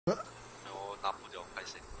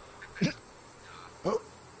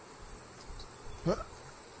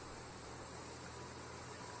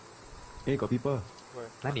Hey, got people. Where?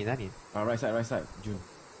 Nani. Right side, June.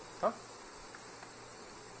 Huh?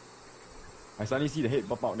 I suddenly see the head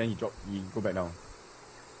pop out, then he go back down.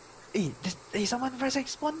 Hey, someone right side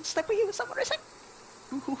spawn sniper you. Someone right side.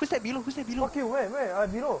 Who's that below? Fuck you, where?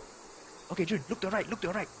 Below. Okay, June, look to the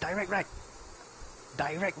right. Direct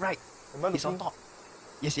right. Am I He's on looking? top.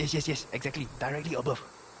 Yes, exactly. Directly above.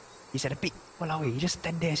 He's at the peak. Walao, he just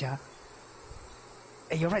stand there, sia.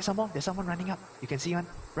 Hey, you're right, someone. There's someone running up. You can see one.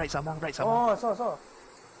 Right, someone. Oh, I saw.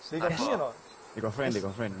 They got me or not? They got friend.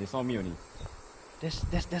 They saw me only.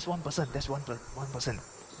 There's one person. One person.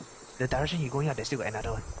 The direction he going up, there's still got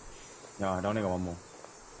another one. Yeah, down there got one more.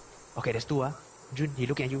 Okay, there's two, June, he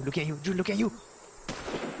look at you. June, look at you.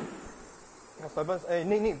 Hey,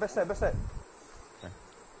 Nick, backside. Okay.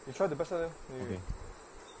 You try the backside. Okay.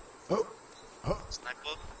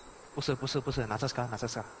 Sniper. 不是，拿着 scar。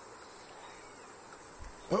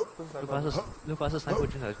如果是 sniper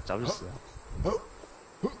真的早就死了。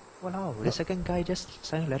Wow, the second guy just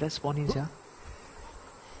suddenly let us spawn in, sia.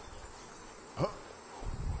 我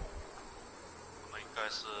们应该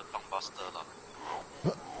是帮 Buster 了。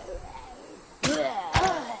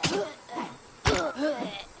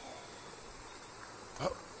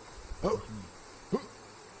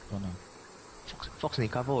Fox， 你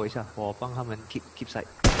cover 我一下，我帮他们 keep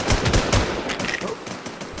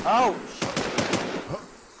side。Ouch!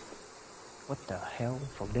 What the hell?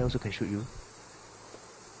 From there also can shoot you?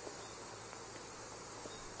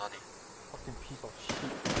 哪里？ Fucking piece of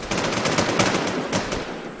shit.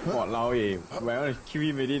 Walao eh, when I want to kill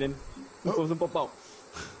him already, then the person pop out.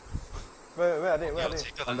 Where are they? 有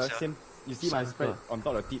几个 On 人 the 下？ same, you see my spread on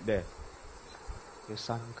top of the tip there. 有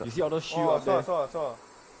三个。 You see all those shield Oh, up there? 错了。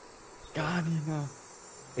干你呢？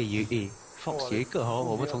哎 ，Fox 有一个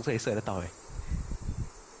我们从这里射得到哎。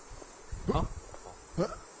好，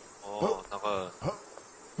哦，那个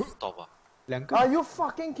到吧。两个。 Are you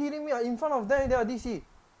fucking kidding me? In front of them, they are DC.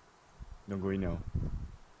 Don't go in now.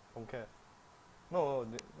 Don't care. No,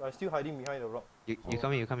 I'm still hiding behind the rock. You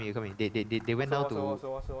come in. They went down to. What's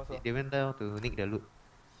They went down to nick the loot.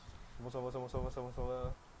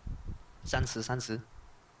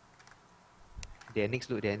 30。They next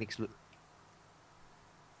loot.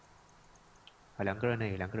 啊，两个人而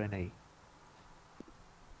已。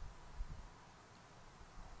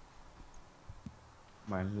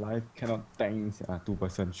My life cannot tank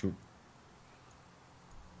 2% shoot.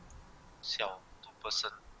 小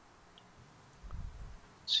2%，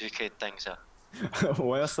谁可以 tank 一下？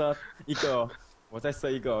我要射一个哦，我再射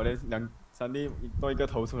一个哦，三粒多一个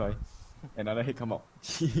头出来 ，another hit come out 。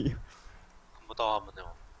看不到他们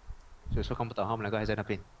了。所以说看不到，他们两个还在那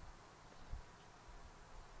边。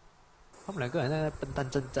他们两个人在那笨蛋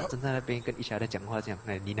正在那边跟一起在讲话，这样，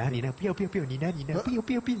哎，你拿，不要，你拿，不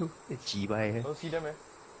要，鸡巴。Don't see them, eh?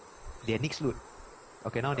 They are next loot.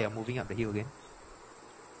 Okay, now they are moving up the hill again.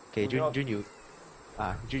 Okay, June, you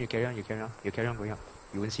carry on going up.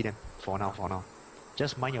 You won't see them for now.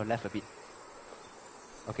 Just mind your left a bit.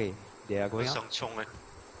 Okay, they are going up. 想冲哎！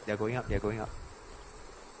 They are going up.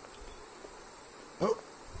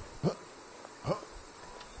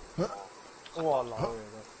 Wow, lao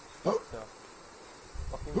yeah.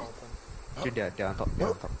 Fucking mountain. June, they are on top.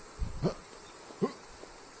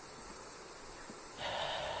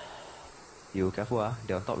 You careful,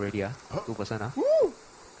 they're on top already, 2%. Woo!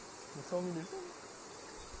 They saw me.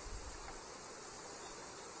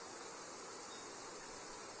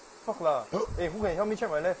 Fuck lah. Hey, who can help me check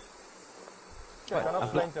my left? Check, I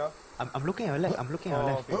cannot flank, yeah. I'm looking at your left.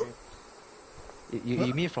 Okay.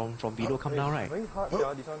 You mean from below come down, right? Very hard,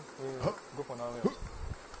 yeah, this one. Wait. Go for now, yeah.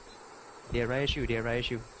 They riot shield.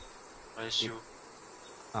 来修。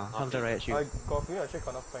啊，他们在 riot I shield。 got a feeling I check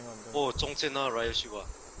cannot flank on them. 哦，中间那 riot shield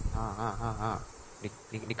啊，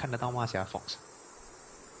你看得到吗，小 Fox？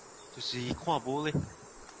就是看不嘞， Go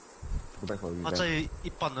back for 他 revenge. 在一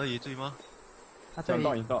半而已，对吗？他在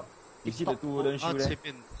In top. You see the two wooden shoe 前 there?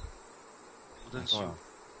 面无人修，哦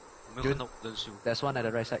我没有看到无人修。 There's one at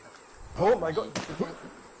the right side. Oh my god.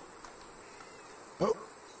 Oh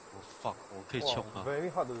fuck，我可以冲 Wow, 啊！ very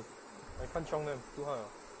hard to. I can't chong them. Too hard.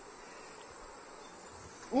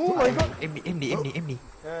 Oh my god. Aim 你。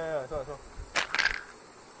 Yeah, I saw.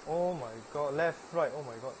 Oh my god. Left, right. Oh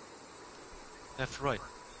my god. Left right，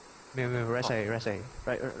没有 right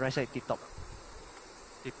side tip top。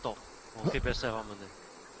跌倒，我可以 back side 他们的。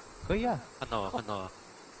可以啊，看到了，看到了。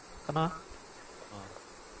看到啊。啊，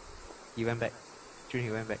 He went back. June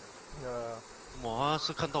he went back. Yeah. 我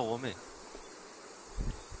是看到我没？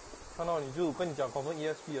看到你就跟你讲confirm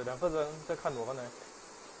ESP 了，两个人在看我刚才。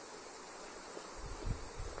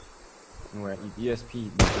因为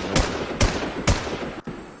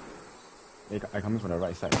ESP。I coming from the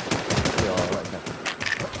right side. Your right side.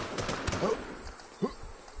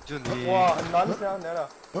 就你哇，很难噻，来了。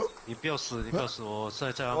你不要死，你不要死，我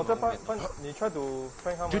在他我在们后面。你 try to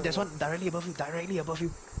find 他们。 Dude, there's one directly above you.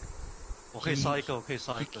 我可以杀一个，我可以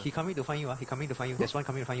杀一个。 He coming to find you, he coming to find you. There's one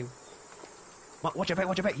coming to find you. Watch your back.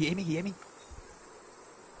 He aiming.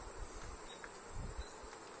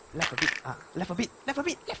 Left a bit. Left.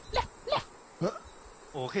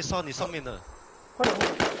 我可以杀你上面的。快点！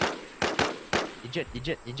 Injured.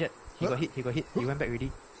 He got hit. He went back already.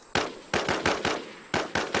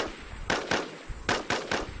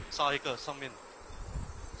 杀一个上面。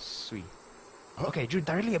 Sweet. Okay, June,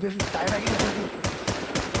 directly above you.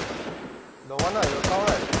 The one that you saw,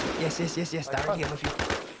 right? Yes, directly above you.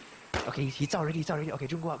 Okay, he 照 already. Okay,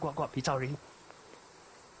 June, go up. He 照 already.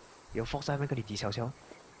 有 Fox 在那边跟你抵消消。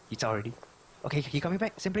He 照 already. Okay, he coming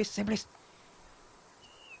back. Same place.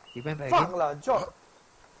 He went back again. 放了 ，John。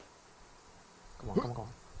 Come on.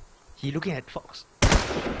 He looking at Fox.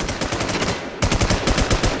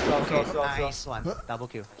 是 Okay, 啊 nice one. Double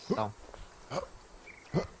kill. Down.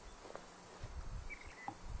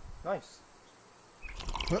 Nice。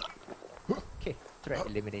 Okay, threat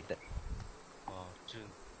eliminated. 哦，就你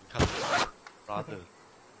看，brother，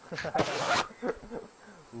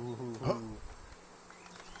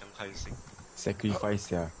很开心。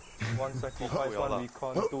 Sacrifice 呀。 One sacrifice, one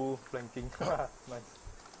recon, two flanking. Nice.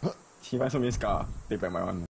 起碼上面 scar，你俾埋我。